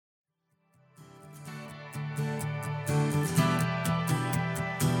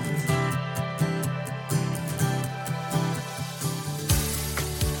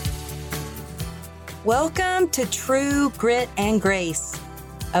Welcome to True Grit and Grace,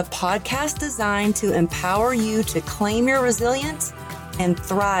 a podcast designed to empower you to claim your resilience and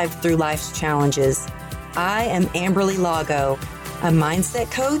thrive through life's challenges. I am Amberly Lago, a mindset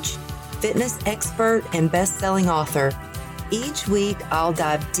coach, fitness expert, and best-selling author. Each week, I'll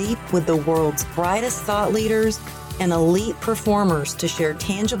dive deep with the world's brightest thought leaders and elite performers to share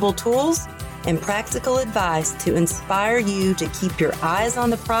tangible tools and practical advice to inspire you to keep your eyes on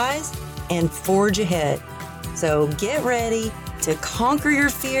the prize and forge ahead. So get ready to conquer your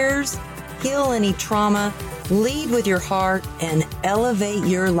fears, heal any trauma, lead with your heart, and elevate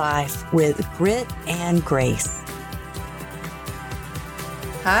your life with grit and grace.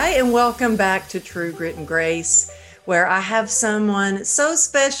 Hi, and welcome back to True Grit and Grace, where I have someone so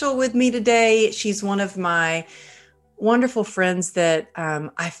special with me today. She's one of my wonderful friends that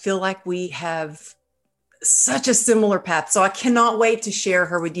I feel like we have such a similar path. So I cannot wait to share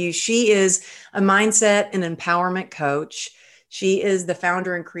her with you. She is a mindset and empowerment coach. She is the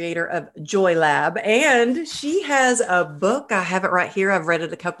founder and creator of Joy Lab, and she has a book. I have it right here. I've read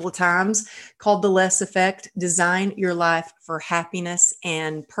it a couple of times, called The Less Effect: Design Your Life for Happiness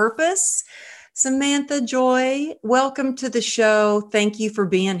and Purpose. Samantha, Joy, welcome to the show. Thank you for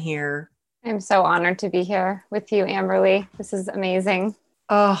being here. I'm so honored to be here with you, Amberly. This is amazing.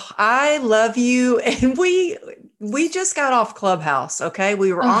 Oh, I love you. And we just got off Clubhouse. Okay.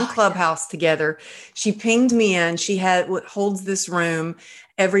 We were on Clubhouse together. She pinged me in. She holds this room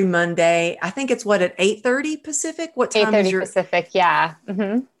every Monday. I think it's at 8:30 Pacific. What time is your Pacific? Yeah.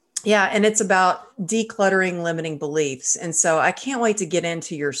 Mm-hmm. Yeah. And it's about decluttering limiting beliefs. And so I can't wait to get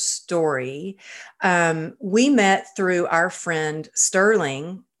into your story. We met through our friend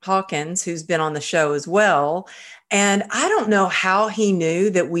Sterling Hawkins, who's been on the show as well. And I don't know how he knew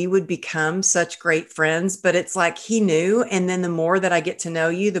that we would become such great friends, but it's like he knew. And then the more that I get to know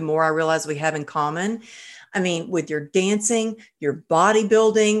you, the more I realize we have in common. I mean, with your dancing, your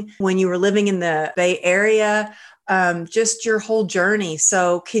bodybuilding, when you were living in the Bay Area, just your whole journey.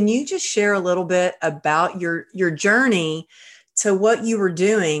 So can you just share a little bit about your journey to what you were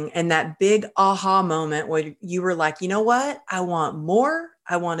doing and that big aha moment where you were like, you know what? I want more.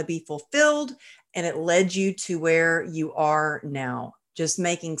 I want to be fulfilled. And it led you to where you are now, just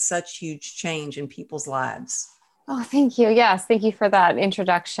making such huge change in people's lives. Oh, thank you. Yes. Thank you for that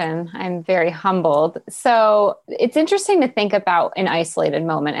introduction. I'm very humbled. So it's interesting to think about an isolated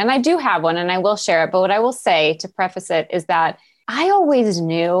moment. And I do have one and I will share it. But what I will say to preface it is that I always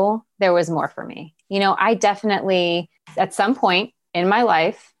knew there was more for me. I definitely, at some point in my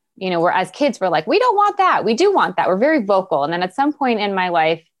life, where as kids, we're like, we don't want that. We do want that. We're very vocal. And then at some point in my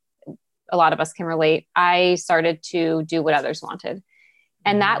life, a lot of us can relate, I started to do what others wanted.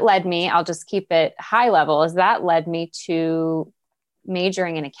 And that led me, I'll just keep it high level, that led me to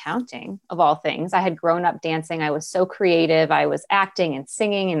majoring in accounting, of all things. I had grown up dancing. I was so creative. I was acting and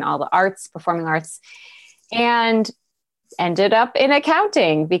singing and all the arts, performing arts, and ended up in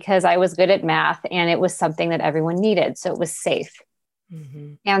accounting because I was good at math and it was something that everyone needed. So it was safe.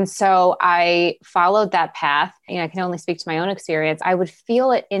 Mm-hmm. And so I followed that path. I can only speak to my own experience. I would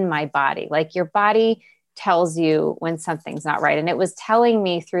feel it in my body. Like your body tells you when something's not right. And it was telling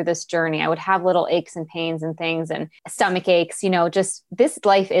me through this journey. I would have little aches and pains and things and stomach aches, just this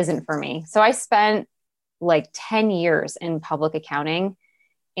life isn't for me. So I spent like 10 years in public accounting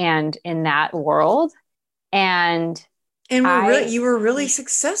and in that world. And you were really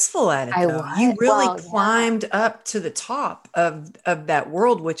successful at it. You really climbed up to the top of that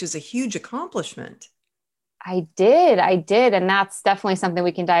world, which is a huge accomplishment. I did. And that's definitely something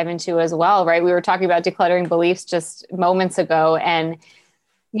we can dive into as well, right? We were talking about decluttering beliefs just moments ago. And,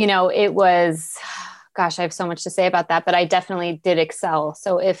 it was, gosh, I have so much to say about that, but I definitely did excel.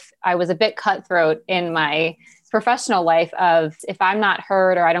 So if I was a bit cutthroat in my professional life of if I'm not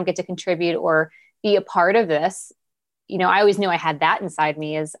heard or I don't get to contribute or be a part of this, I always knew I had that inside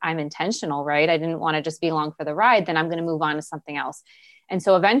me as I'm intentional, right? I didn't want to just be along for the ride. Then I'm going to move on to something else. And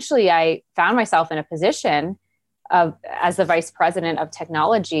so eventually I found myself in a position as the vice president of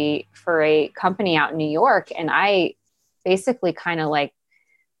technology for a company out in New York. And I basically kind of like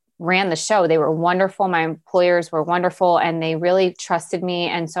ran the show. They were wonderful. My employers were wonderful and they really trusted me.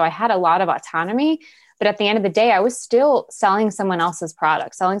 And so I had a lot of autonomy, but at the end of the day, I was still selling someone else's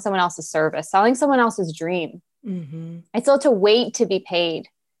product, selling someone else's service, selling someone else's dream. Mm-hmm. I still had to wait to be paid,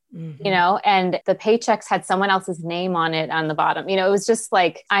 and the paychecks had someone else's name on it on the bottom. It was just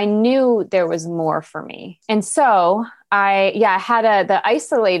like, I knew there was more for me. And so I had the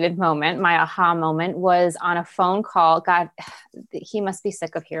isolated moment. My aha moment was on a phone call. God, he must be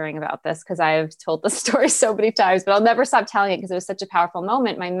sick of hearing about this because I've told the story so many times, but I'll never stop telling it because it was such a powerful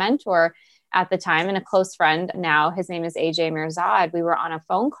moment. My mentor at the time and a close friend now, his name is AJ Mirzad. We were on a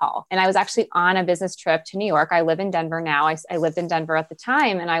phone call and I was actually on a business trip to New York. I live in Denver now. I lived in Denver at the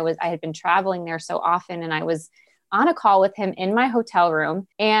time and I had been traveling there so often, and I was on a call with him in my hotel room.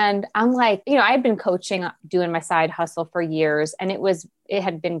 And I'm like, I had been coaching, doing my side hustle for years, and it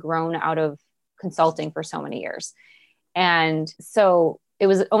had been grown out of consulting for so many years. And so it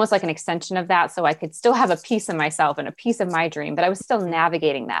was almost like an extension of that. So I could still have a piece of myself and a piece of my dream, but I was still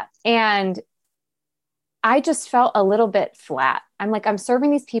navigating that. And I just felt a little bit flat. I'm like, I'm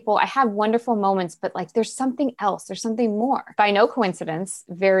serving these people. I have wonderful moments, but like, there's something else. There's something more. By no coincidence,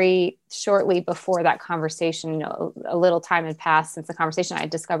 very shortly before that conversation, a little time had passed since the conversation, I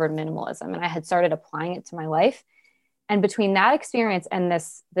had discovered minimalism and I had started applying it to my life. And between that experience and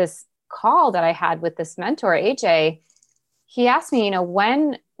this call that I had with this mentor, AJ, he asked me,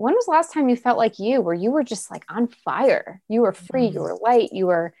 when was the last time you felt like where you were just like on fire? You were free, you were light, you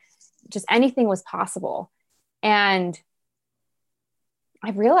were just, anything was possible. And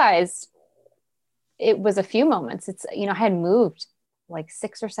I realized it was a few moments. I had moved like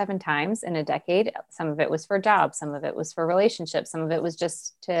 6 or 7 times in a decade. Some of it was for jobs, some of it was for relationships, some of it was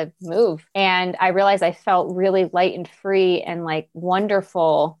just to move. And I realized I felt really light and free and like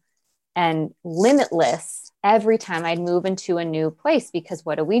wonderful and limitless every time I'd move into a new place. Because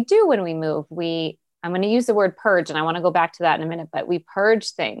what do we do when we move? I'm going to use the word purge, and I want to go back to that in a minute, but we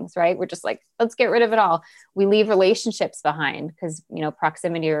purge things, right? We're just like, let's get rid of it all. We leave relationships behind because,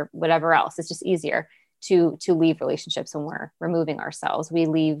 proximity or whatever else, it's just easier to leave relationships when we're removing ourselves. We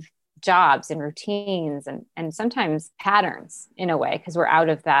leave jobs and routines and sometimes patterns in a way, because we're out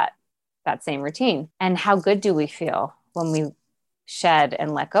of that same routine. And how good do we feel when we shed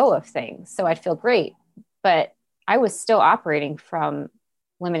and let go of things? So I'd feel great, but I was still operating from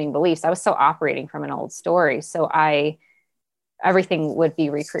limiting beliefs. I was still operating from an old story. So everything would be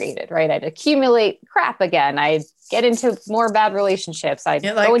recreated, right? I'd accumulate crap again. I'd get into more bad relationships. I'd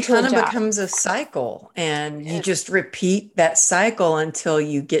go into kind of becomes a cycle, and you just repeat that cycle until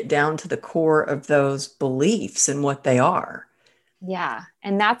you get down to the core of those beliefs and what they are. Yeah.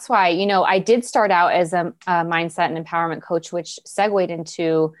 And that's why, I did start out as a mindset and empowerment coach, which segued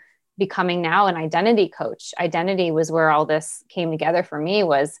into becoming now an identity coach. Identity was where all this came together for me.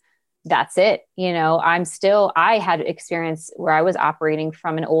 That's it. I had experience where I was operating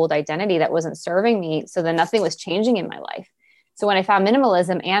from an old identity that wasn't serving me. So then nothing was changing in my life. So when I found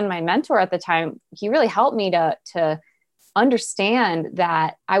minimalism, and my mentor at the time, he really helped me to understand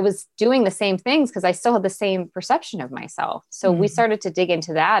that I was doing the same things because I still had the same perception of myself. So we started to dig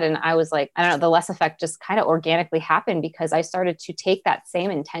into that. And I was like, I don't know, the less effect just kind of organically happened because I started to take that same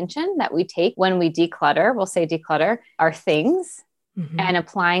intention that we take when we declutter, we'll say declutter our things, and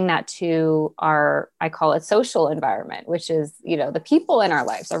applying that to I call it social environment, which is, the people in our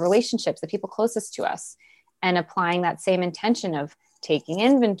lives, our relationships, the people closest to us, and applying that same intention of taking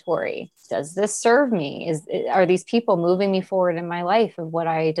inventory. Does this serve me? Are these people moving me forward in my life of what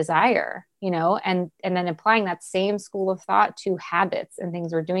I desire? And then applying that same school of thought to habits and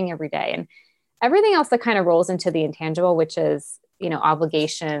things we're doing every day, and everything else that kind of rolls into the intangible, which is,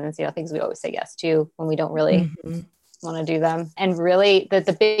 obligations, things we always say yes to when we don't really want to do them. And really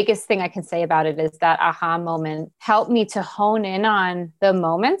the biggest thing I can say about it is that aha moment helped me to hone in on the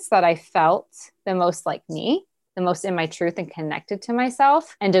moments that I felt the most like me, the most in my truth and connected to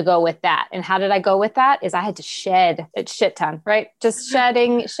myself, and to go with that. And how did I go with that? Is I had to shed a shit ton, right? Just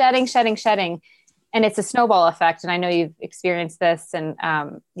shedding. And it's a snowball effect. And I know you've experienced this, and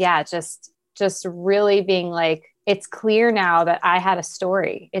just really being like, it's clear now that I had a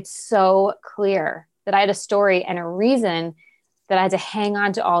story. It's so clear that I had a story and a reason that I had to hang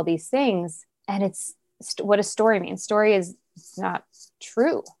on to all these things. And it's what a story means. Story is not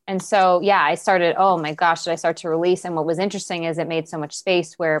true. And so, I started, oh my gosh, did I start to release? And what was interesting is it made so much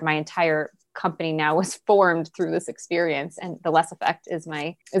space where my entire company now was formed through this experience. And the less effect is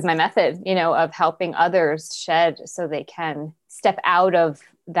my method, of helping others shed so they can step out of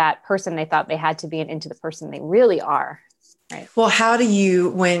that person they thought they had to be and into the person they really are. Right. Well, how do you,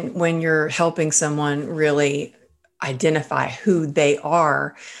 when you're helping someone really identify who they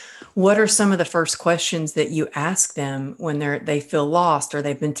are, what are some of the first questions that you ask them when they feel lost or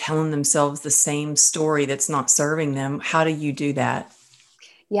they've been telling themselves the same story that's not serving them? How do you do that?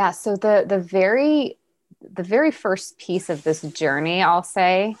 Yeah. So the very first piece of this journey, I'll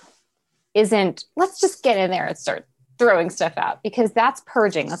say, isn't let's just get in there and start throwing stuff out, because that's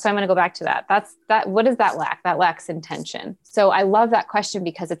purging. That's why I'm going to go back to that. What does that lack? That lacks intention. So I love that question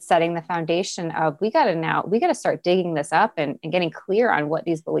because it's setting the foundation of, we got to start digging this up and getting clear on what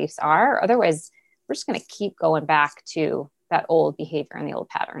these beliefs are. Otherwise, we're just going to keep going back to that old behavior and the old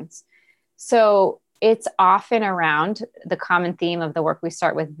patterns. So it's often around the common theme of the work we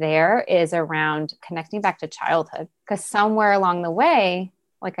start with there is around connecting back to childhood. Because somewhere along the way,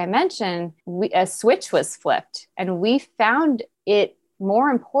 like I mentioned, a switch was flipped and we found it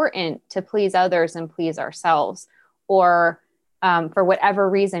more important to please others and please ourselves. Or for whatever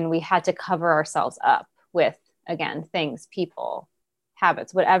reason, we had to cover ourselves up with, again, things, people,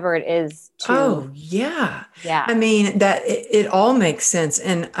 habits, whatever it is to, Oh, yeah. yeah. I mean, that it all makes sense.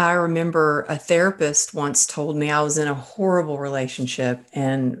 And I remember a therapist once told me I was in a horrible relationship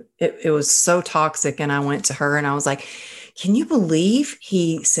and it was so toxic. And I went to her and I was like, can you believe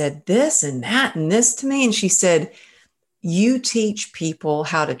he said this and that and this to me? And she said, you teach people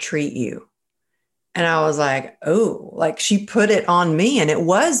how to treat you. And I was like, oh, like she put it on me and it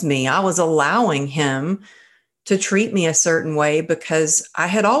was me. I was allowing him to treat me a certain way because I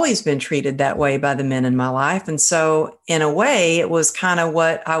had always been treated that way by the men in my life. And so, in a way, it was kind of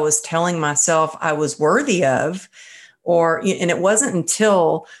what I was telling myself I was worthy of. And it wasn't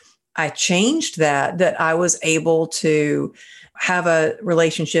until I changed that I was able to have a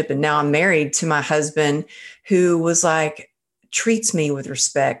relationship. And now I'm married to my husband who was like, treats me with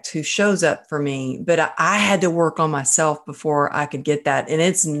respect, who shows up for me. But I had to work on myself before I could get that. And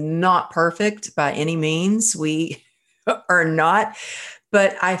it's not perfect by any means. We are not.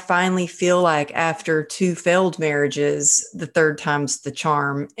 But I finally feel like after two failed marriages, the third time's the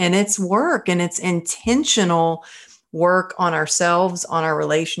charm. And it's work and it's intentional work on ourselves, on our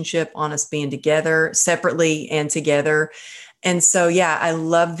relationship, on us being together separately and together. And so, yeah, I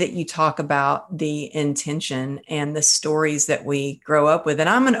love that you talk about the intention and the stories that we grow up with. And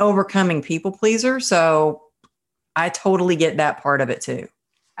I'm an overcoming people pleaser. So I totally get that part of it too.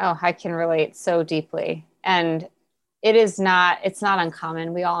 Oh, I can relate so deeply. And it's not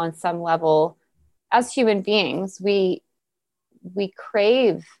uncommon. We all on some level, as human beings, we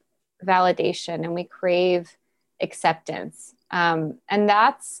crave validation and we crave acceptance. And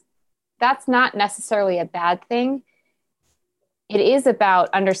that's not necessarily a bad thing. It is about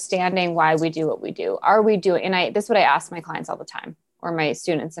understanding why we do what we do. Are we doing, and this is what I ask my clients all the time, or my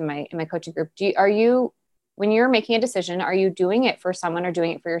students in my coaching group. When you're making a decision, are you doing it for someone or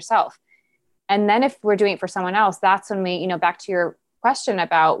doing it for yourself? And then if we're doing it for someone else, that's when we, back to your question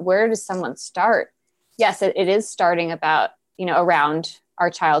about where does someone start? Yes, it is starting about, around our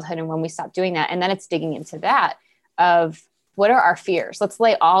childhood and when we stop doing that. And then it's digging into that of what are our fears? Let's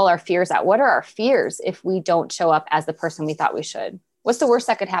lay all our fears out. What are our fears if we don't show up as the person we thought we should? What's the worst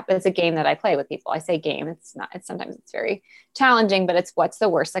that could happen? It's a game that I play with people. I say game. It's not, sometimes it's very challenging, but it's what's the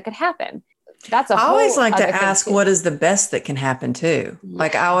worst that could happen? That's a I whole always like to other thing ask too. what is the best that can happen too. Yeah.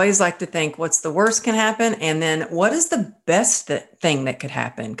 Like I always like to think what's the worst can happen and then what is the best thing that could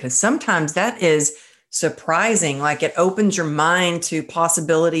happen? Because sometimes that is surprising. Like it opens your mind to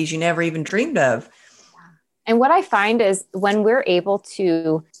possibilities you never even dreamed of. And what I find is when we're able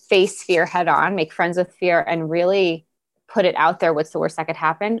to face fear head on, make friends with fear and really put it out there, what's the worst that could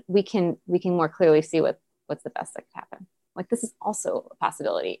happen? We can more clearly see what's the best that could happen. Like this is also a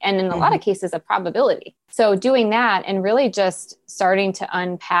possibility. And in a lot of cases, a probability. So doing that and really just starting to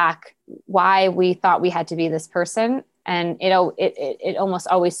unpack why we thought we had to be this person. And it almost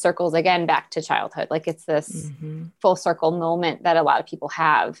always circles again back to childhood. Like it's this full circle moment that a lot of people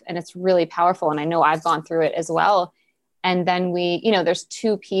have. And it's really powerful. And I know I've gone through it as well. And then there's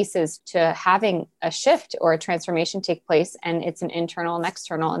two pieces to having a shift or a transformation take place. And it's an internal and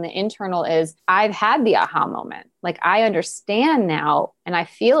external. And the internal is I've had the aha moment. Like I understand now, and I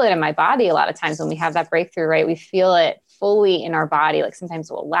feel it in my body a lot of times when we have that breakthrough, right? We feel it fully in our body. Like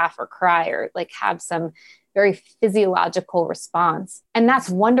sometimes we'll laugh or cry or like have some very physiological response. And that's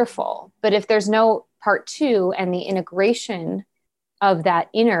wonderful. But if there's no part two and the integration of that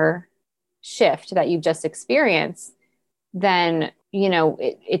inner shift that you've just experienced, then,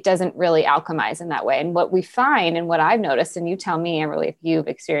 it doesn't really alchemize in that way. And what we find and what I've noticed, and you tell me, Emily, if you've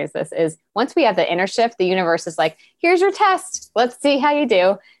experienced this, is once we have the inner shift, the universe is like, here's your test. Let's see how you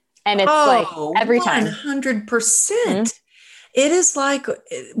do. And it's like every time. 100%. Mm-hmm. It is like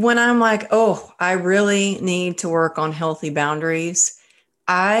when I'm like, oh, I really need to work on healthy boundaries.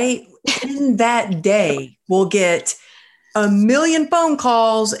 I, in that day, will get a million phone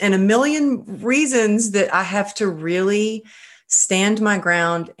calls and a million reasons that I have to really stand my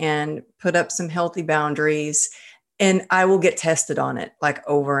ground and put up some healthy boundaries. And I will get tested on it like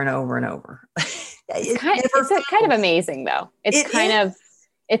over and over and over. It's kind of amazing though.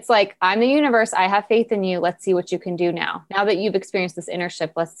 It's like, I'm the universe. I have faith in you. Let's see what you can do now. Now that you've experienced this inner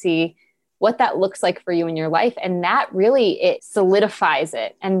shift, let's see what that looks like for you in your life. And that really, it solidifies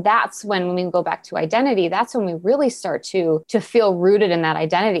it. And that's when we go back to identity, that's when we really start to feel rooted in that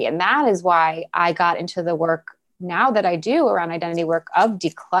identity. And that is why I got into the work now that I do around identity work of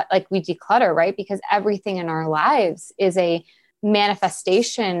we declutter, right? Because everything in our lives is a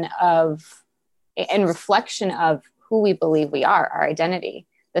manifestation of and reflection of who we believe we are, our identity,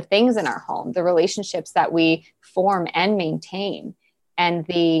 the things in our home, the relationships that we form and maintain, and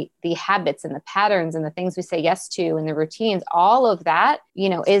the habits and the patterns and the things we say yes to and the routines, all of that,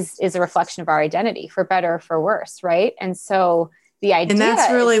 is a reflection of our identity, for better or for worse. Right. And so the idea, and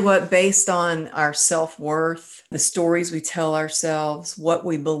that's really what, based on our self-worth, the stories we tell ourselves, what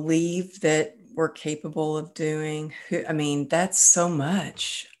we believe that we're capable of doing. That's so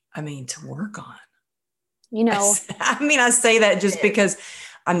much, to work on. I say that just because,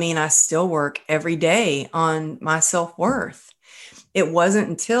 I still work every day on my self-worth. It wasn't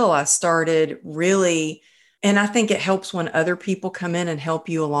until I started really, and I think it helps when other people come in and help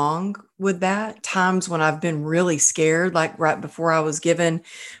you along with that. Times when I've been really scared, like right before I was given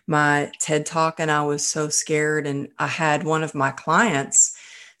my TED Talk, and I was so scared. And I had one of my clients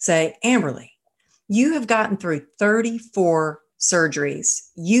say, Amberly, you have gotten through 34 surgeries.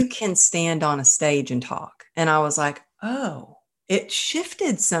 You can stand on a stage and talk. And I was like, oh, it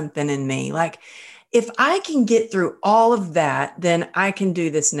shifted something in me. Like, if I can get through all of that, then I can do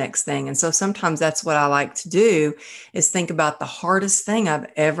this next thing. And so sometimes that's what I like to do, is think about the hardest thing I've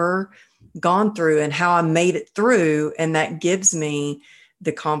ever gone through and how I made it through. And that gives me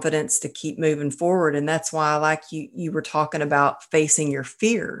the confidence to keep moving forward. And that's why I like you were talking about facing your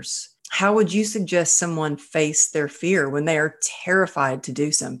fears. How would you suggest someone face their fear when they are terrified to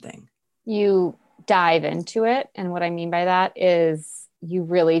do something? You dive into it. And what I mean by that is you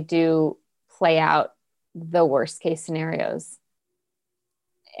really do play out the worst case scenarios.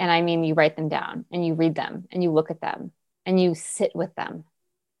 And you write them down and you read them and you look at them and you sit with them.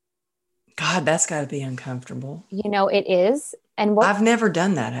 God, that's got to be uncomfortable. It is. And I've never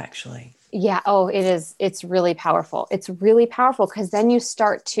done that, actually. Yeah. Oh, it is. It's really powerful. It's really powerful because then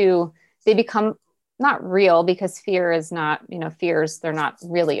they become not real, because fear is not, fears, they're not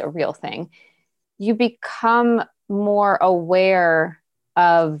really a real thing. You become more aware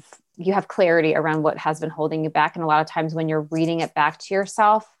of, you have clarity around what has been holding you back. And a lot of times when you're reading it back to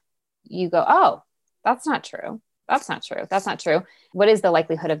yourself, you go, oh, that's not true. That's not true. That's not true. What is the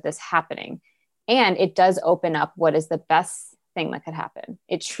likelihood of this happening? And it does open up what is the best thing that could happen.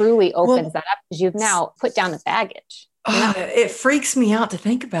 It truly opens that up because you've now put down the baggage. It freaks me out to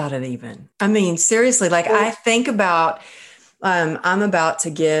think about it even. Seriously, I think about, I'm about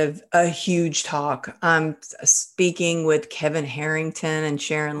to give a huge talk. I'm speaking with Kevin Harrington and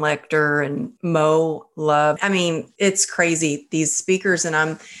Sharon Lecter and Mo Love. It's crazy, these speakers.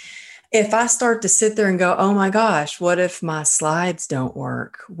 And if I start to sit there and go, oh my gosh, what if my slides don't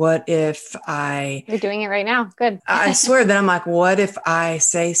work? What if You're doing it right now. Good. I swear that I'm like, what if I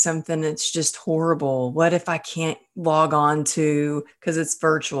say something that's just horrible? What if I can't log on because it's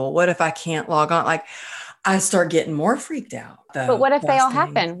virtual? What if I can't log on? I start getting more freaked out. But what if they all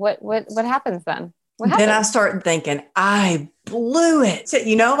happen? What happens then? Then I start thinking, I blew it. So,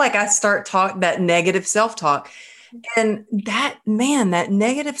 I start that negative self-talk. And that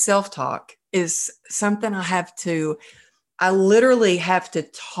negative self-talk is something I literally have to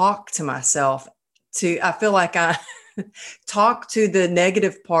talk to myself I feel like I talk to the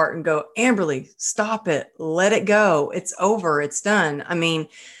negative part and go, Amberly, stop it, let it go. It's over. It's done.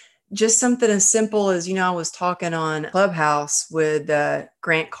 Just something as simple as, I was talking on Clubhouse with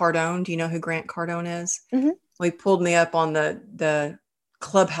Grant Cardone. Do you know who Grant Cardone is? Mm-hmm. Well, he pulled me up on the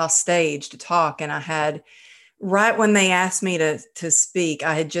Clubhouse stage to talk. And I had, right when they asked me to speak,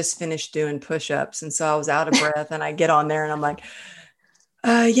 I had just finished doing push-ups. And so I was out of breath, and I get on there and I'm like,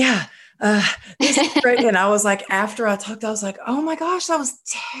 this is great. And I was like, after I talked, I was like, oh my gosh, that was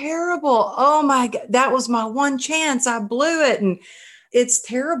terrible. Oh my God, that was my one chance. I blew it. And it's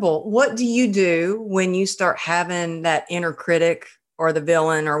terrible. What do you do when you start having that inner critic or the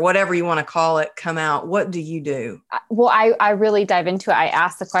villain or whatever you want to call it come out? What do you do? Well, I really dive into it. I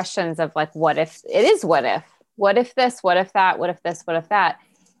ask the questions of what if it is, what if this, what if that, what if this, what if that?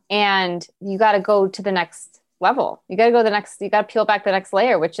 And you got to go to the next level. You got to peel back the next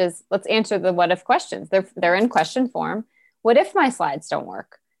layer, which is, let's answer the what if questions. They're in question form. What if my slides don't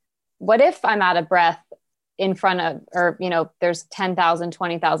work? What if I'm out of breath in front of, or, there's 10,000,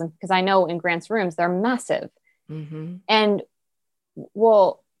 20,000, because I know in Grant's rooms, they're massive. Mm-hmm. And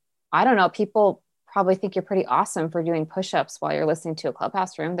well, I don't know, people probably think you're pretty awesome for doing push-ups while you're listening to a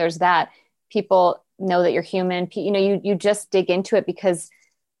Clubhouse room. There's that. People know that you're human. You just dig into it because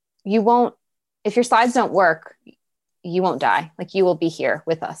you won't, if your slides don't work, you won't die. Like you will be here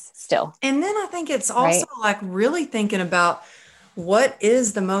with us still. And then I think it's also Right. like really thinking about what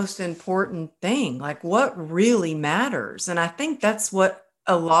is the most important thing, like what really matters. And I think that's what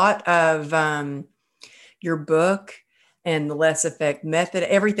a lot of your book and the less effect method,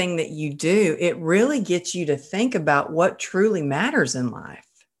 everything that you do, it really gets you to think about what truly matters in life.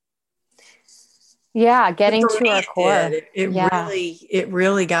 Yeah. And Getting for to me, our it did. core. Yeah. It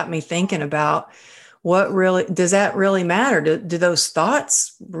really got me thinking about what really does that really matter? Do those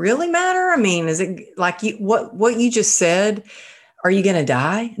thoughts really matter? I mean, is it like what you just said? Are you going to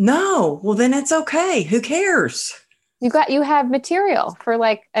die? No. Well, then it's okay. Who cares? You have material for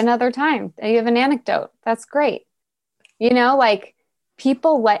like another time. You have an anecdote. That's great. Like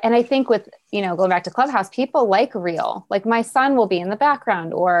people like, and I think with, going back to Clubhouse, people like real, like my son will be in the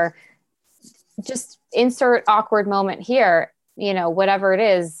background or just insert awkward moment here, whatever it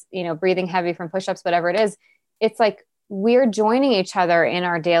is, breathing heavy from push-ups, whatever it is. It's like we're joining each other in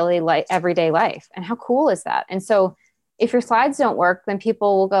our daily life, everyday life. And how cool is that? And so if your slides don't work, then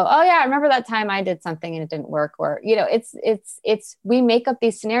people will go, oh yeah, I remember that time I did something and it didn't work. Or, we make up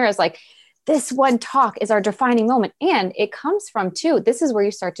these scenarios like this one talk is our defining moment. And it comes from too, this is where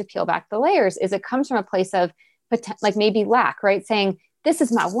you start to peel back the layers, is it comes from a place of like maybe lack, right? Saying, this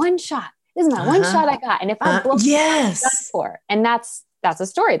is my one shot. This is my one Uh-huh. shot I got. And if I blow it, I'm done Yes. for. And that's a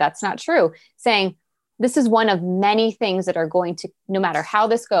story. That's not true. Saying, this is one of many things that are going to, no matter how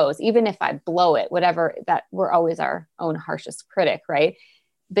this goes, even if I blow it, whatever, that we're always our own harshest critic, right?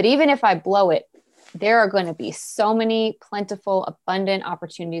 But even if I blow it, there are going to be so many plentiful, abundant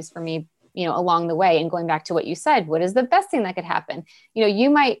opportunities for me, along the way. And going back to what you said, what is the best thing that could happen? You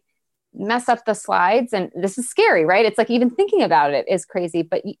might mess up the slides, and this is scary, right? It's like even thinking about it is crazy,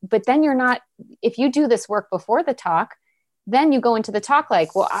 but then you're not, if you do this work before the talk, then you go into the talk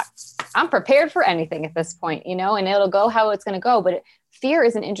like, well, I'm prepared for anything at this point, and it'll go how it's going to go. But fear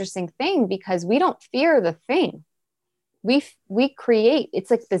is an interesting thing because we don't fear the thing. We create,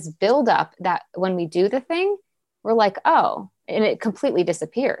 it's like this buildup that when we do the thing, we're like, oh, and it completely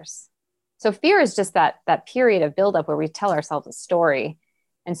disappears. So fear is just that period of buildup where we tell ourselves a story.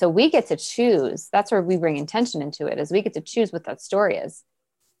 And so we get to choose. That's where we bring intention into it, is we get to choose what that story is,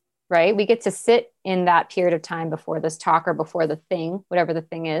 right? We get to sit in that period of time before this talk or before the thing, whatever the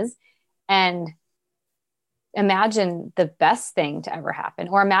thing is, and imagine the best thing to ever happen,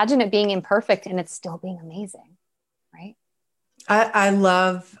 or imagine it being imperfect and it's still being amazing, right? I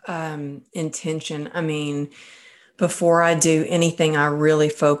love intention. I mean, before I do anything, I really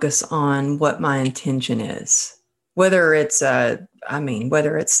focus on what my intention is. Whether it's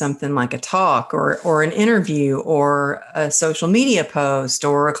whether it's something like a talk or an interview or a social media post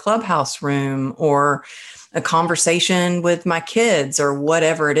or a clubhouse room or a conversation with my kids or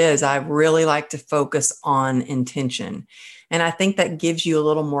whatever it is, I really like to focus on intention. And I think that gives you a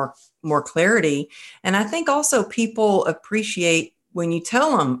little more clarity. And I think also people appreciate when you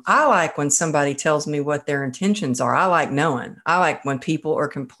tell them. I like when somebody tells me what their intentions are. I like knowing. I like when people are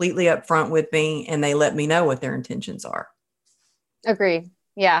completely upfront with me and they let me know what their intentions are. Agreed.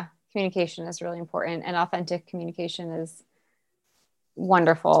 Yeah. Communication is really important, and authentic communication is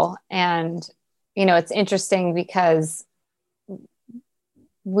wonderful. And, it's interesting because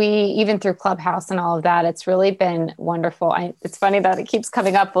we, even through Clubhouse and all of that, it's really been wonderful. It's funny that it keeps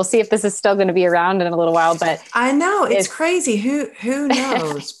coming up. We'll see if this is still going to be around in a little while, but I know it's crazy. Who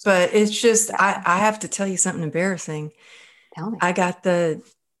knows? But it's just, yeah. I have to tell you something embarrassing. Tell me. I got the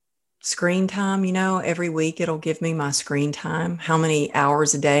screen time, every week it'll give me my screen time, how many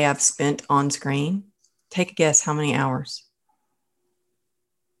hours a day I've spent on screen. Take a guess how many hours?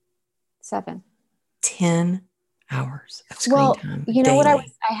 7. 10 hours of screen time you know daily. what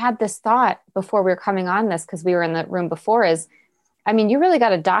I had this thought before we were coming on this, because we were in the room before, is, I mean, you really got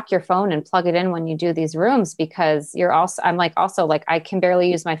to dock your phone and plug it in when you do these rooms, because I'm like, also like, I can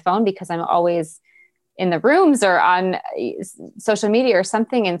barely use my phone because I'm always in the rooms or on social media or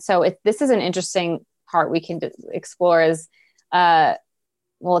something. And so this is an interesting part we can explore is,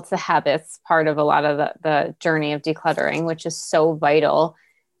 it's the habits part of a lot of the journey of decluttering, which is so vital.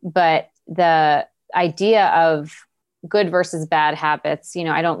 But the idea of good versus bad habits,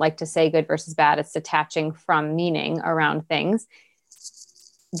 I don't like to say good versus bad. It's detaching from meaning around things.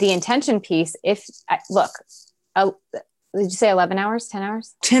 The intention piece, did you say 11 hours, 10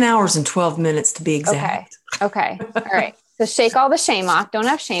 hours? 10 hours and 12 minutes to be exact. Okay. All right. So shake all the shame off. Don't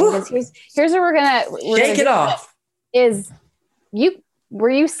have shame, because here's where we're gonna shake it off. Is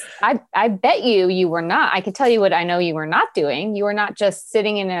I bet you were not. I can tell you what I know you were not doing. You were not just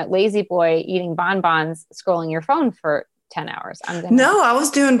sitting in a lazy boy eating bonbons, scrolling your phone for 10 hours. No, I was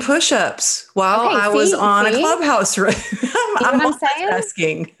doing push-ups while Okay, I was on a see? clubhouse room. See I'm what I'm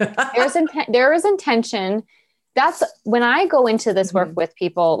saying? multitasking. There is intention. That's when I go into this work Mhm. with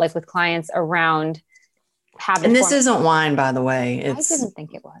people, like with clients around habit And this formation. isn't wine, by the way. I It's didn't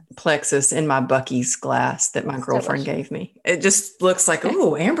think it was. Plexus in my Bucky's glass that my It's girlfriend delicious. gave me. It just looks like,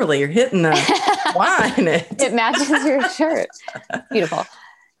 oh, Amberly, you're hitting the wine in it. It matches your shirt. Beautiful.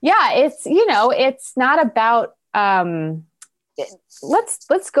 Yeah, it's not about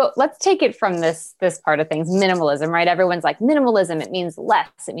let's take it from this part of things, minimalism, right? Everyone's like minimalism, it means less,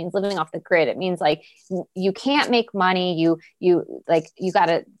 it means living off the grid, it means like you can't make money, you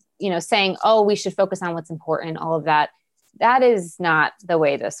gotta, saying, oh, we should focus on what's important, all of that. That is not the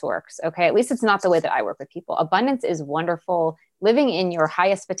way this works. Okay, at least it's not the way that I work with people. Abundance is wonderful, living in your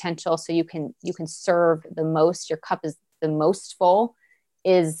highest potential so you can serve the most, your cup is the most full,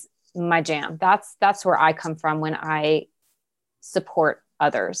 is my jam. That's where I come from when I support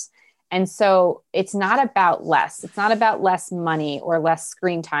others. And so it's not about less. It's not about less money or less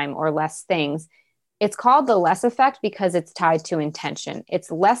screen time or less things. It's called the less effect because it's tied to intention.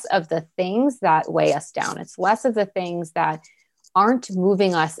 It's less of the things that weigh us down. It's less of the things that aren't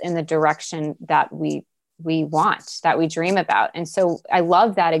moving us in the direction that we want, that we dream about. And so I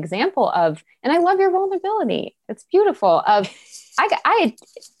love that example of, and I love your vulnerability. It's beautiful.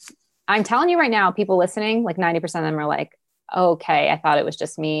 I'm telling you right now, people listening, like 90% of them are like, okay, I thought it was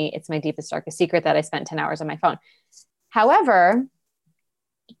just me. It's my deepest, darkest secret that I spent 10 hours on my phone. However,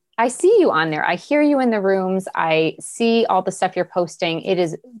 I see you on there. I hear you in the rooms. I see all the stuff you're posting. It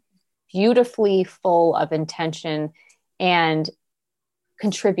is beautifully full of intention and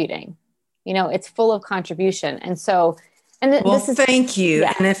contributing. It's full of contribution. And so, Well, thank you.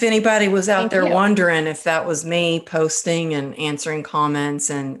 Yeah. And if anybody was out Thank there you. wondering if that was me posting and answering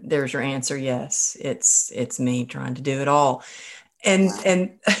comments, and there's your answer, yes, it's me trying to do it all. And Wow.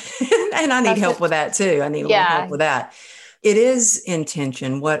 and and I need help with that too. I need a little help with that. It is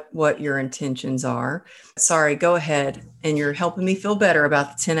intention, what your intentions are. Sorry, go ahead. And you're helping me feel better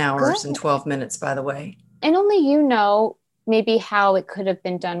about the 10 hours and 12 minutes, by the way. And only maybe how it could have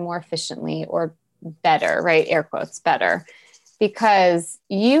been done more efficiently or better, right? Air quotes, better, because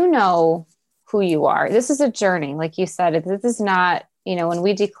who you are. This is a journey. Like you said, this is not, when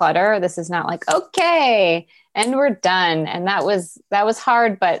we declutter, this is not like, okay, and we're done. And that was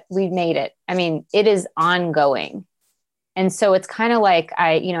hard, but we made it. I mean, it is ongoing. And so it's kind of like,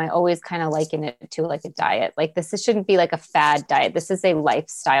 I always kind of liken it to like a diet. Like this shouldn't be like a fad diet. This is a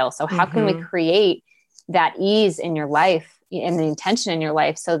lifestyle. So how can we create that ease in your life and the intention in your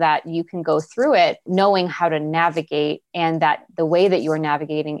life so that you can go through it knowing how to navigate, and that the way that you are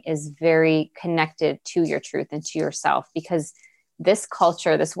navigating is very connected to your truth and to yourself? Because this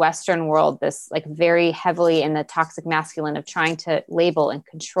culture, this Western world, this like very heavily in the toxic masculine of trying to label and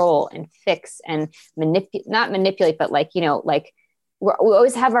control and fix and not manipulate, but like, like we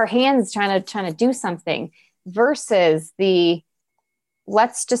always have our hands trying to do something, versus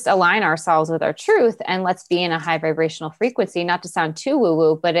let's just align ourselves with our truth and let's be in a high vibrational frequency. Not to sound too woo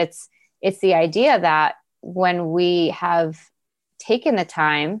woo, but it's the idea that when we have taken the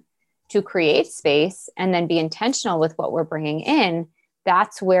time to create space and then be intentional with what we're bringing in,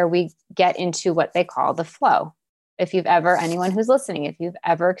 that's where we get into what they call the flow. Anyone who's listening, if you've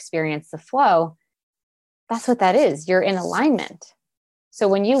ever experienced the flow, that's what that is. You're in alignment. So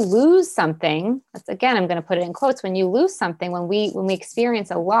when you lose something, that's, again, I'm going to put it in quotes, when you lose something, when we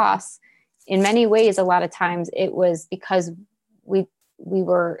experience a loss, in many ways, a lot of times it was because we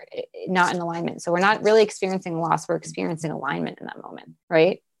were not in alignment. So we're not really experiencing loss, we're experiencing alignment in that moment,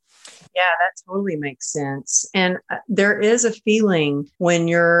 right? Yeah, that totally makes sense. And there is a feeling when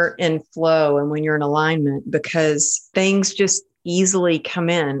you're in flow and when you're in alignment, because things just easily come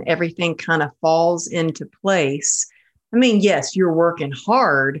in. Everything kind of falls into place. I mean, yes, you're working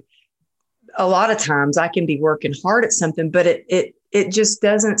hard. A lot of times I can be working hard at something, but it just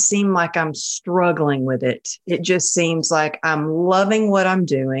doesn't seem like I'm struggling with it. It just seems like I'm loving what I'm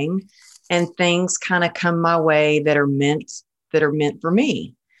doing, and things kind of come my way that are meant for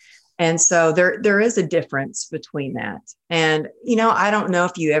me. And so there is a difference between that. And, I don't know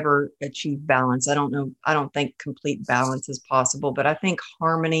if you ever achieve balance. I don't know. I don't think complete balance is possible, but I think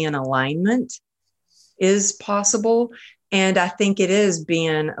harmony and alignment is possible. And I think it is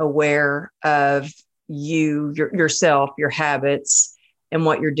being aware of yourself, your habits, and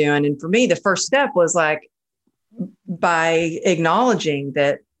what you're doing. And for me, the first step was like, by acknowledging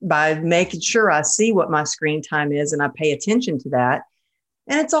that, by making sure I see what my screen time is and I pay attention to that.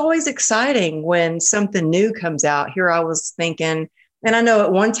 And it's always exciting when something new comes out. Here I was thinking, And I know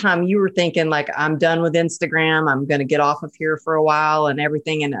at one time you were thinking like, I'm done with Instagram. I'm going to get off of here for a while and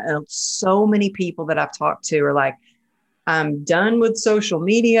everything. And so many people that I've talked to are like, I'm done with social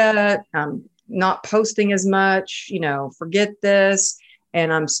media. I'm not posting as much, forget this.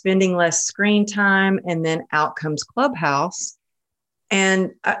 And I'm spending less screen time. And then out comes Clubhouse.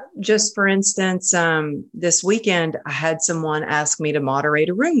 And just for instance, this weekend, I had someone ask me to moderate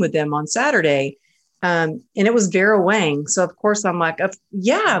a room with them on Saturday. And it was Vera Wang. So, of course, I'm like,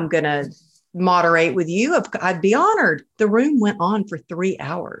 yeah, I'm going to moderate with you. I'd be honored. The room went on for 3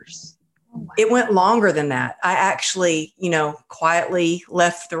 hours. Oh, wow. It went longer than that. I actually, quietly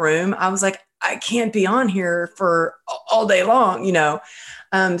left the room. I was like, I can't be on here for all day long,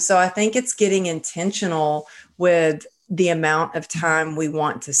 So I think it's getting intentional with the amount of time we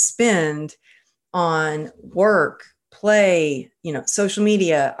want to spend on work, play, social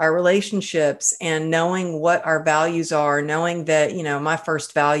media, our relationships, and knowing what our values are, knowing that, my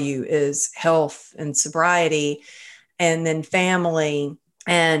first value is health and sobriety, and then family,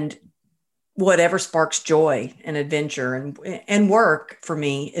 and whatever sparks joy and adventure and work for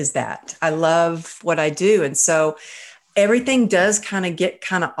me is that I love what I do. And so everything does kind of get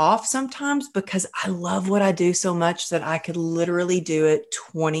kind of off sometimes because I love what I do so much that I could literally do it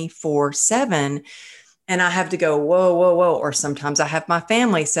 24/7. And I have to go, whoa, whoa, whoa. Or sometimes I have my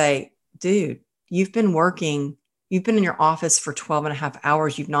family say, dude, you've been in your office for 12 and a half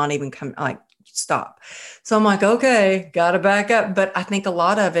hours. You've not even come, like, stop. So I'm like, okay, got to back up. But I think a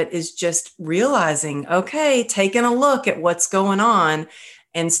lot of it is just realizing, okay, taking a look at what's going on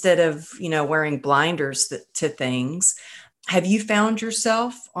instead of, wearing blinders to things. Have you found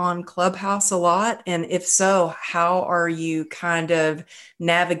yourself on Clubhouse a lot? And if so, how are you kind of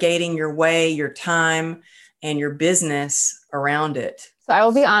navigating your way, your time, and your business around it? So I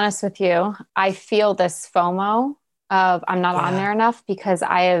will be honest with you. I feel this FOMO of I'm not on there enough because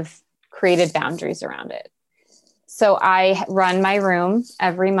I have created boundaries around it. So I run my room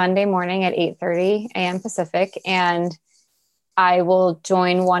every Monday morning at 8:30 a.m. Pacific, and I will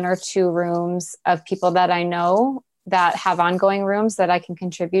join one or two rooms of people that I know that have ongoing rooms that I can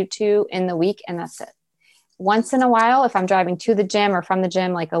contribute to in the week. And that's it. Once in a while, if I'm driving to the gym or from the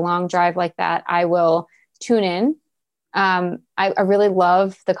gym, like a long drive like that, I will tune in. I really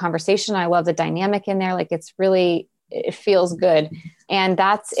love the conversation. I love the dynamic in there. Like it feels good. And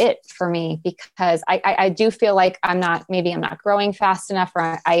that's it for me because I do feel like I'm not growing fast enough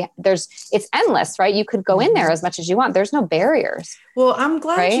or it's endless, right? You could go in there as much as you want. There's no barriers. Well, I'm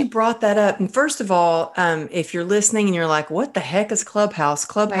glad you brought that up. And first of all, if you're listening and you're like, what the heck is Clubhouse?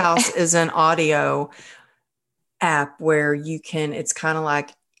 Clubhouse is an audio app where it's kind of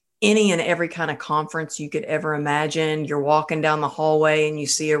like any and every kind of conference you could ever imagine. You're walking down the hallway and you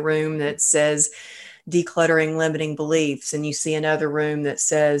see a room that says decluttering limiting beliefs, and you see another room that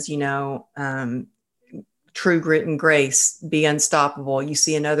says, true grit and grace, be unstoppable. You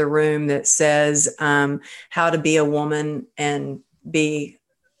see another room that says how to be a woman and be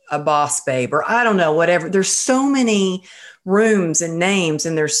a boss babe, or I don't know, whatever. There's so many rooms and names,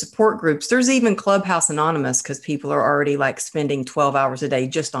 and there's support groups. There's even Clubhouse Anonymous because people are already like spending 12 hours a day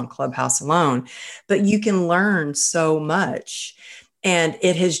just on Clubhouse alone. But you can learn so much. And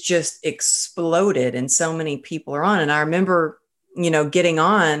it has just exploded, and so many people are on. And I remember, getting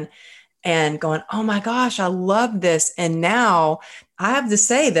on and going, oh my gosh, I love this. And now I have to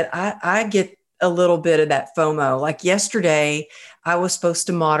say that I get a little bit of that FOMO. Like yesterday, I was supposed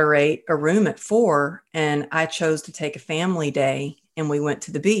to moderate a room at 4, and I chose to take a family day, and we went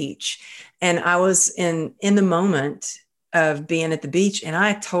to the beach. And I was in the moment of being at the beach, and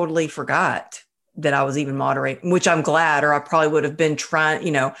I totally forgot that I was even moderating, which I'm glad, or I probably would have been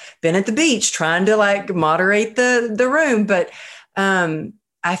been at the beach trying to like moderate the room. But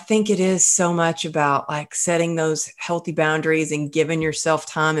I think it is so much about like setting those healthy boundaries and giving yourself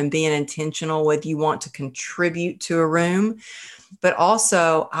time and being intentional with you want to contribute to a room. But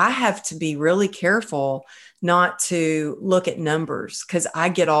also I have to be really careful not to look at numbers, because I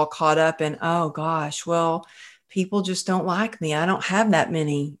get all caught up in, oh gosh, well, people just don't like me. I don't have that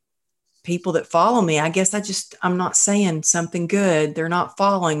many people that follow me. I guess I'm not saying something good. They're not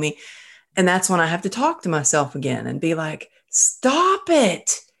following me. And that's when I have to talk to myself again and be like, stop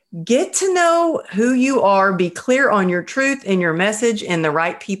it. Get to know who you are, be clear on your truth and your message, and the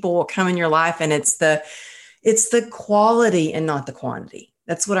right people will come in your life. And it's the quality and not the quantity.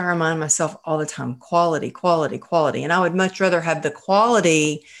 That's what I remind myself all the time. Quality, quality, quality. And I would much rather have the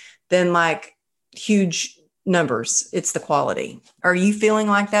quality than like huge numbers. It's the quality. Are you feeling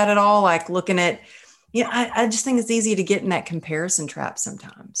like that at all? Like looking at, I just think it's easy to get in that comparison trap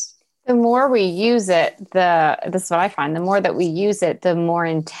sometimes. the more we use it, this is what I find, the more that we use it, the more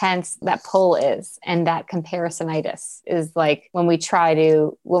intense that pull is. And that comparisonitis is like when we try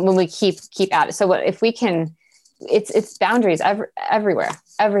to, when we keep at it. So what, if we can, it's boundaries everywhere.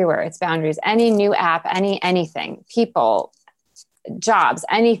 It's boundaries, any new app, anything, people, jobs,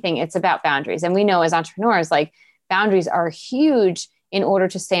 anything, it's about boundaries. And we know as entrepreneurs, like boundaries are huge in order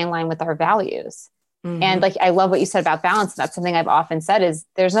to stay in line with our values. Mm-hmm. And like, I love what you said about balance. That's something I've often said is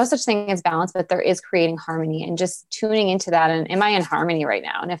there's no such thing as balance, but there is creating harmony and just tuning into that. And am I in harmony right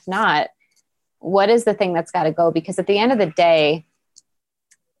now? And if not, what is the thing that's got to go? Because at the end of the day,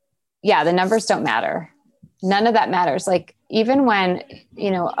 yeah, the numbers don't matter. None of that matters. Like even when,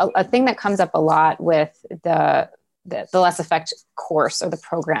 a thing that comes up a lot with the Less Effect course or the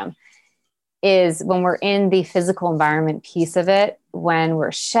program is when we're in the physical environment piece of it, when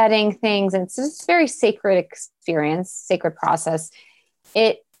we're shedding things, and it's this very sacred experience, sacred process.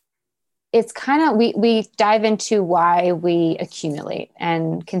 It's kind of, we dive into why we accumulate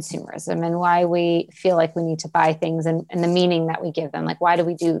and consumerism and why we feel like we need to buy things and the meaning that we give them. Like, why do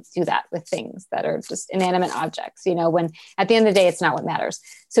we do that with things that are just inanimate objects, when at the end of the day, it's not what matters.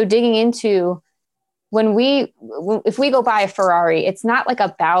 So digging into if we go buy a Ferrari, it's not like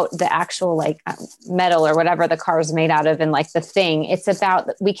about the actual like metal or whatever the car is made out of and like the thing. It's about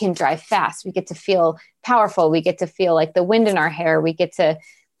we can drive fast. We get to feel powerful. We get to feel like the wind in our hair. We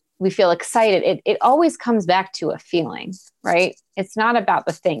feel excited. It always comes back to a feeling, right? It's not about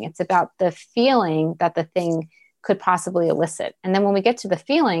the thing. It's about the feeling that the thing could possibly elicit. And then when we get to the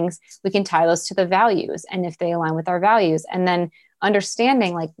feelings, we can tie those to the values. And if they align with our values, and then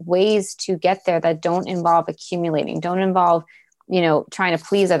understanding like ways to get there that don't involve accumulating, don't involve, trying to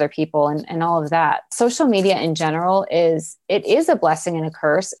please other people and all of that. Social media in general is a blessing and a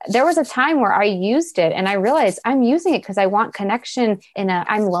curse. There was a time where I used it and I realized I'm using it because I want connection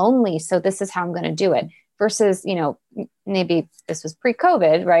I'm lonely. So this is how I'm going to do it versus, maybe this was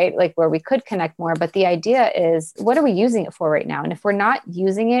pre-COVID, right? Like where we could connect more, but the idea is what are we using it for right now? And if we're not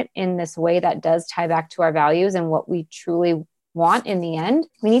using it in this way that does tie back to our values and what we truly want in the end,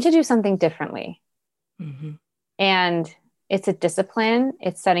 we need to do something differently. Mm-hmm. And it's a discipline.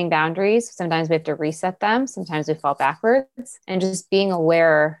 It's setting boundaries. Sometimes we have to reset them. Sometimes we fall backwards and just being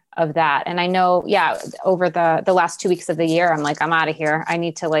aware of that. And I know, over the last 2 weeks of the year, I'm like, I'm out of here. I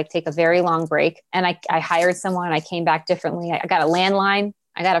need to like take a very long break. And I hired someone. I came back differently. I got a landline.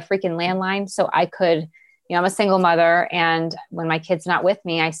 I got a freaking landline. So I could, I'm a single mother. And when my kid's not with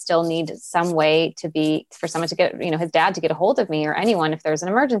me, I still need some way for someone to get, his dad to get a hold of me or anyone if there's an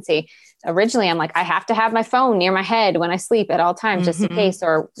emergency. Originally, I'm like, I have to have my phone near my head when I sleep at all times, just in case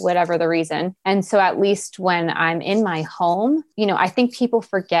or whatever the reason. And so at least when I'm in my home, I think people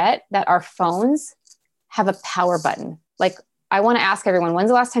forget that our phones have a power button. Like I want to ask everyone, when's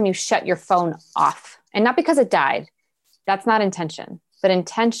the last time you shut your phone off? And not because it died. That's not intention, but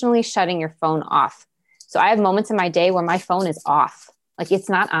intentionally shutting your phone off. So I have moments in my day where my phone is off. Like it's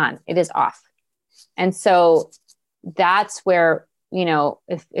not on, it is off. And so that's where,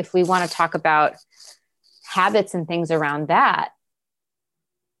 if we want to talk about habits and things around that,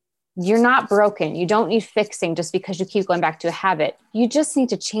 you're not broken. You don't need fixing just because you keep going back to a habit. You just need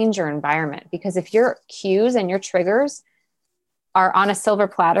to change your environment, because if your cues and your triggers are on a silver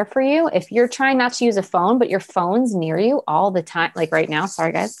platter for you, if you're trying not to use a phone, but your phone's near you all the time, like right now,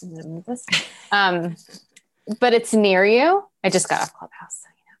 sorry guys, I'm gonna move this. But it's near you. I just got off Clubhouse.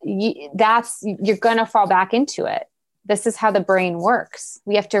 So, you're going to fall back into it. This is how the brain works.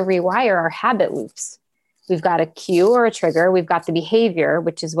 We have to rewire our habit loops. We've got a cue or a trigger. We've got the behavior,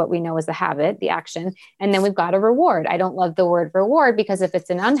 which is what we know as the habit, the action. And then we've got a reward. I don't love the word reward because if it's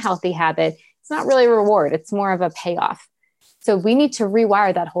an unhealthy habit, it's not really a reward. It's more of a payoff. So we need to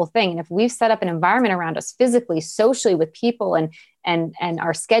rewire that whole thing. And if we've set up an environment around us physically, socially with people and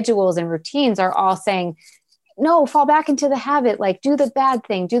our schedules and routines are all saying, no, fall back into the habit, like do the bad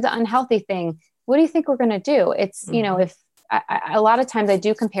thing, do the unhealthy thing. What do you think we're going to do? It's, if a lot of times I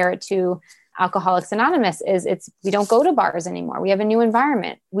do compare it to Alcoholics Anonymous we don't go to bars anymore. We have a new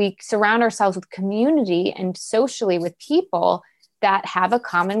environment. We surround ourselves with community and socially with people that have a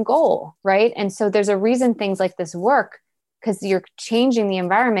common goal. Right. And so there's a reason things like this work, because you're changing the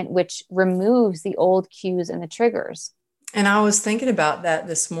environment, which removes the old cues and the triggers. And I was thinking about that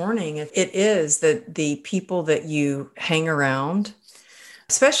this morning. It is that the people that you hang around,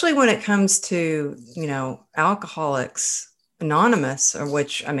 especially when it comes to, Alcoholics Anonymous, or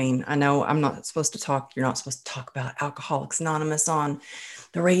which, I know you're not supposed to talk about Alcoholics Anonymous on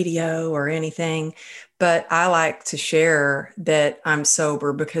the radio or anything, but I like to share that I'm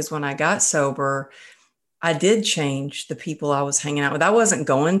sober because when I got sober, I did change the people I was hanging out with. I wasn't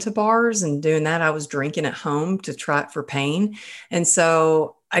going to bars and doing that. I was drinking at home to try it for pain. And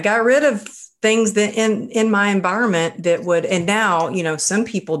so I got rid of things that in my environment that would, and now, some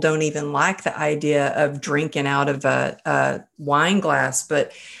people don't even like the idea of drinking out of a wine glass,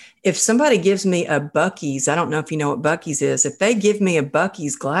 but if somebody gives me a Buc-ee's, I don't know if you know what Buc-ee's is. If they give me a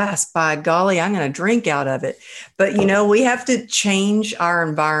Buc-ee's glass, by golly, I'm going to drink out of it. But we have to change our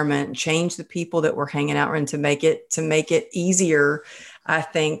environment, change the people that we're hanging out with, to make it easier, I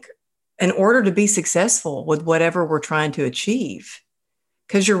think, in order to be successful with whatever we're trying to achieve.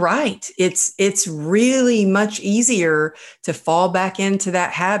 Because you're right, it's really much easier to fall back into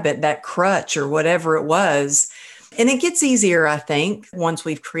that habit, that crutch, or whatever it was. And it gets easier, I think, once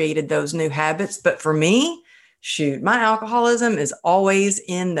we've created those new habits. But for me, shoot, my alcoholism is always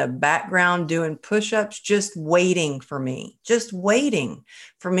in the background doing push-ups, just waiting for me,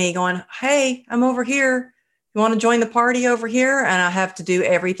 going, hey, I'm over here. You want to join the party over here? And I have to do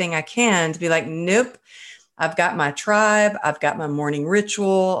everything I can to be like, nope. I've got my tribe. I've got my morning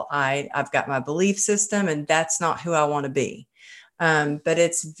ritual. I've got my belief system, and that's not who I want to be. But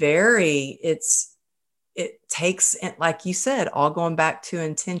it takes, like you said, all going back to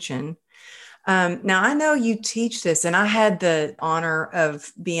intention. Now, I know you teach this, and I had the honor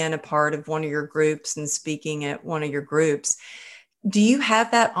of being a part of one of your groups and speaking at one of your groups. Do you have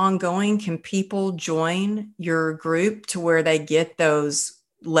that ongoing? Can people join your group to where they get those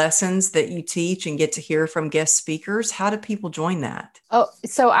lessons that you teach and get to hear from guest speakers? How do people join that? Oh,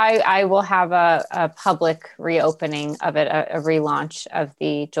 so I will have a public reopening of it, a relaunch of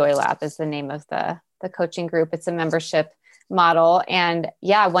the Joy Lab is the name of the coaching group. It's a membership model. And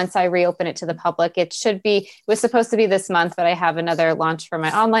yeah, once I reopen it to the public, it was supposed to be this month, but I have another launch for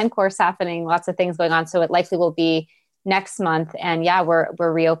my online course happening, lots of things going on. So it likely will be next month. And yeah, we're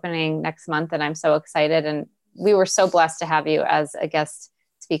reopening next month, and I'm so excited. And we were so blessed to have you as a guest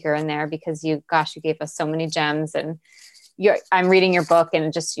speaker in there, because you gave us so many gems. And I'm reading your book,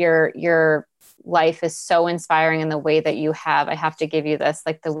 and just your life is so inspiring. And the way that I have to give you this,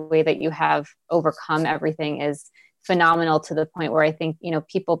 like the way that you have overcome everything is phenomenal, to the point where I think,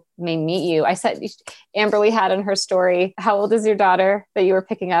 people may meet you. I said, Amberly had in her story, how old is your daughter that you were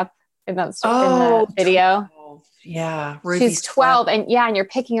picking up in in the video? 12. Yeah. Ruby's She's 12. And you're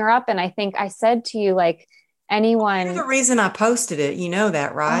picking her up. And I think I said to you, like, anyone. You're the reason I posted it. You know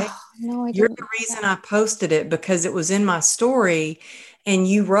that, right? Oh, no, I You're didn't. the reason I posted it, because it was in my story, and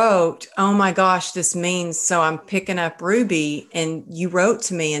you wrote, oh my gosh, this means, so I'm picking up Ruby. And you wrote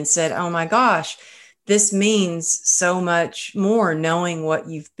to me and said, oh my gosh, this means so much more knowing what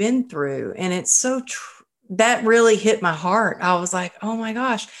you've been through. And it's so that really hit my heart. I was like, oh my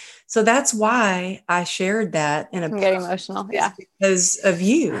gosh. So that's why I shared that I'm getting emotional. Yeah. Because of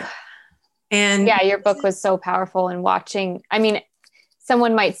you. And yeah, your book was so powerful. And watching,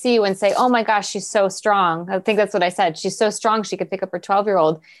 someone might see you and say, oh my gosh, she's so strong. I think that's what I said. She's so strong. She could pick up her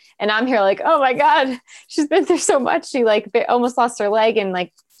 12-year-old. And I'm here like, oh my God, she's been through so much. She almost lost her leg in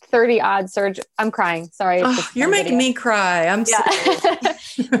 30 odd surgery. I'm crying. Sorry. You're making me cry. I'm sorry.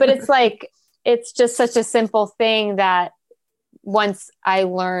 But it's just such a simple thing that once I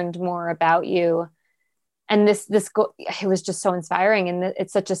learned more about you, and it was just so inspiring. And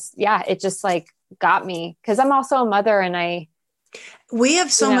it's it just got me, because I'm also a mother, and we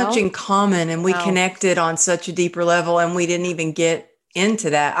have so much in common, and we connected on such a deeper level, and we didn't even get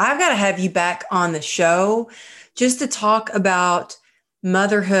into that. I've got to have you back on the show just to talk about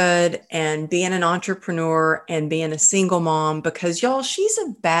motherhood and being an entrepreneur and being a single mom, because y'all, she's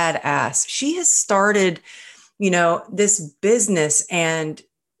a badass. She has started, this business, and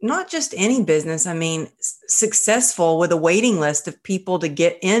not just any business. Successful, with a waiting list of people to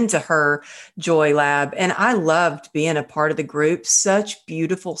get into her Joy Lab. And I loved being a part of the group. Such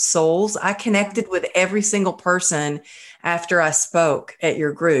beautiful souls. I connected with every single person after I spoke at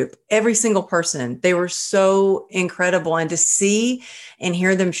your group. Every single person. They were so incredible. And to see and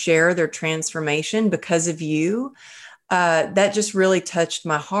hear them share their transformation because of you, that just really touched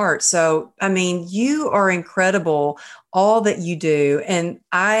my heart. So, you are incredible, all that you do. And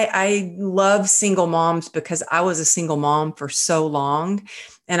I love single moms, because I was a single mom for so long.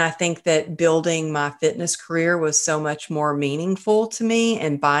 And I think that building my fitness career was so much more meaningful to me.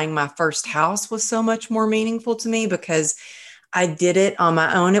 And buying my first house was so much more meaningful to me, because I did it on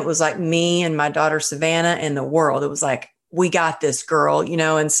my own. It was like me and my daughter, Savannah, and the world. It was like, we got this, girl,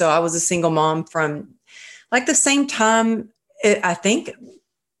 And so I was a single mom from the same time, I think,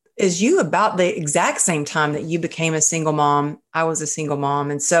 as you, about the exact same time that you became a single mom. I was a single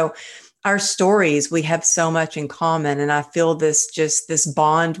mom. And so our stories, we have so much in common. And I feel this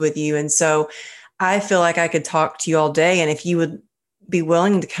bond with you. And so I feel like I could talk to you all day. And if you would be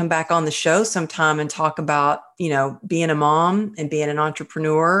willing to come back on the show sometime and talk about, being a mom and being an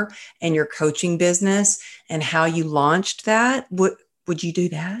entrepreneur and your coaching business and how you launched that, would you do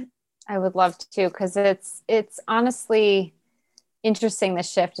that? I would love to, because it's honestly interesting, the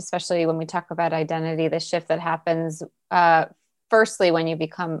shift, especially when we talk about identity, the shift that happens firstly when you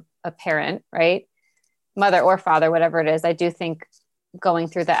become a parent, right? Mother or father, whatever it is. I do think going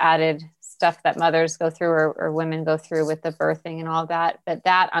through the added stuff that mothers go through or women go through with the birthing and all that, but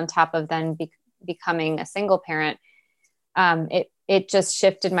that on top of then becoming a single parent, it just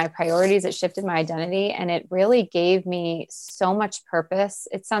shifted my priorities. It shifted my identity, and it really gave me so much purpose.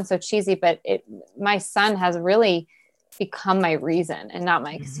 It sounds so cheesy, but my son has really become my reason and not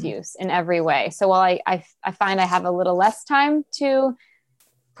my excuse in every way. So while I find I have a little less time to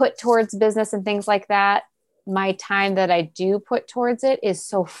put towards business and things like that, my time that I do put towards it is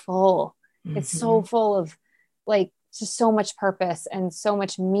so full. It's so full of like just so much purpose and so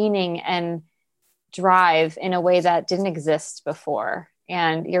much meaning and drive in a way that didn't exist before.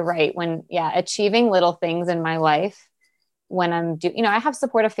 And you're right, achieving little things in my life when I have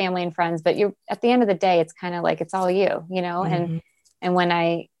supportive family and friends, but at the end of the day, it's kind of like, it's all you, and when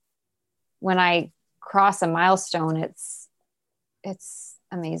I cross a milestone, it's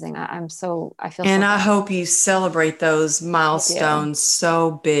amazing. I feel so And I blessed. hope you celebrate those milestones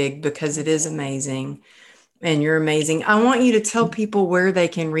so big, because it is amazing. And you're amazing. I want you to tell people where they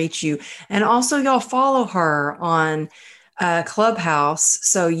can reach you. And also, y'all follow her on Clubhouse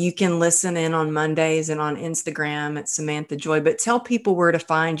so you can listen in on Mondays, and on Instagram at Samantha Joy. But tell people where to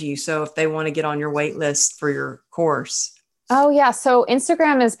find you, so if they want to get on your wait list for your course. Oh, yeah. So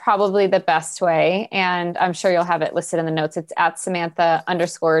Instagram is probably the best way. And I'm sure you'll have it listed in the notes. It's at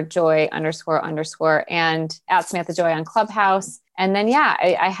Samantha_Joy__, and at Samantha Joy on Clubhouse. And then,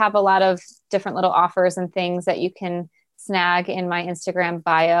 I have a lot of different little offers and things that you can snag in my Instagram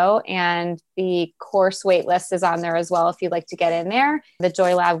bio. And the course wait list is on there as well if you'd like to get in there. The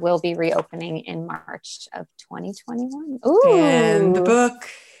Joy Lab will be reopening in March of 2021. Ooh. And the book.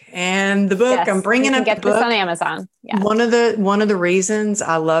 Yes, I'm bringing up the book. Get this on Amazon. Yeah. One of the reasons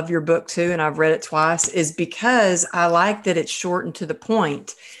I love your book too, and I've read it twice, is because I like that it's short and to the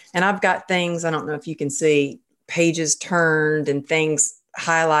point. And I've got things, I don't know if you can see, pages turned and things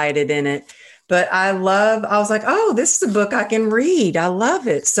highlighted in it. But I was like, oh, this is a book I can read. I love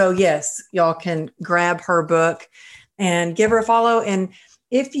it. So yes, y'all can grab her book and give her a follow. And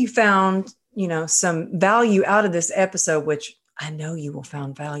if you found, some value out of this episode, which I know you will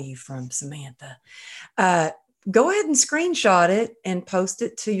find value from Samantha, go ahead and screenshot it and post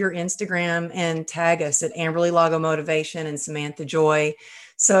it to your Instagram and tag us at Amberly Lago Motivation and Samantha Joy,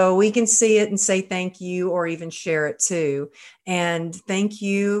 so we can see it and say thank you, or even share it too. And thank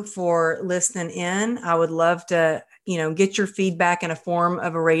you for listening in. I would love to, get your feedback in a form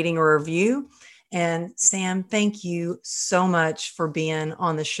of a rating or a review. And Sam, thank you so much for being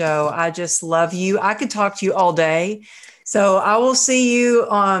on the show. I just love you. I could talk to you all day. So I will see you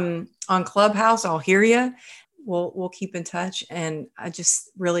on Clubhouse. I'll hear you. We'll keep in touch. And I just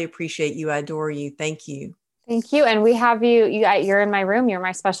really appreciate you. I adore you. Thank you. Thank you. And we have you're in my room. You're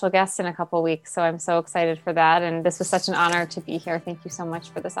my special guest in a couple of weeks. So I'm so excited for that. And this was such an honor to be here. Thank you so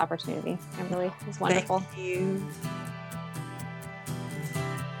much for this opportunity. It was wonderful. Thank you.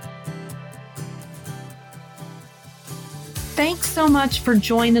 Thanks so much for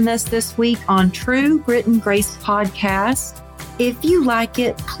joining us this week on True Grit and Grace podcast. If you like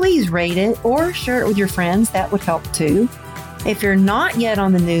it, please rate it or share it with your friends. That would help too. If you're not yet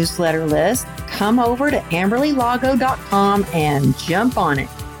on the newsletter list, come over to amberlylago.com and jump on it.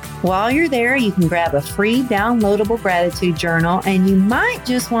 While you're there, you can grab a free downloadable gratitude journal, and you might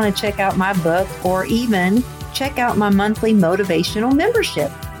just want to check out my book, or even check out my monthly motivational membership.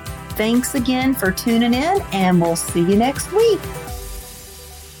 Thanks again for tuning in, and we'll see you next week.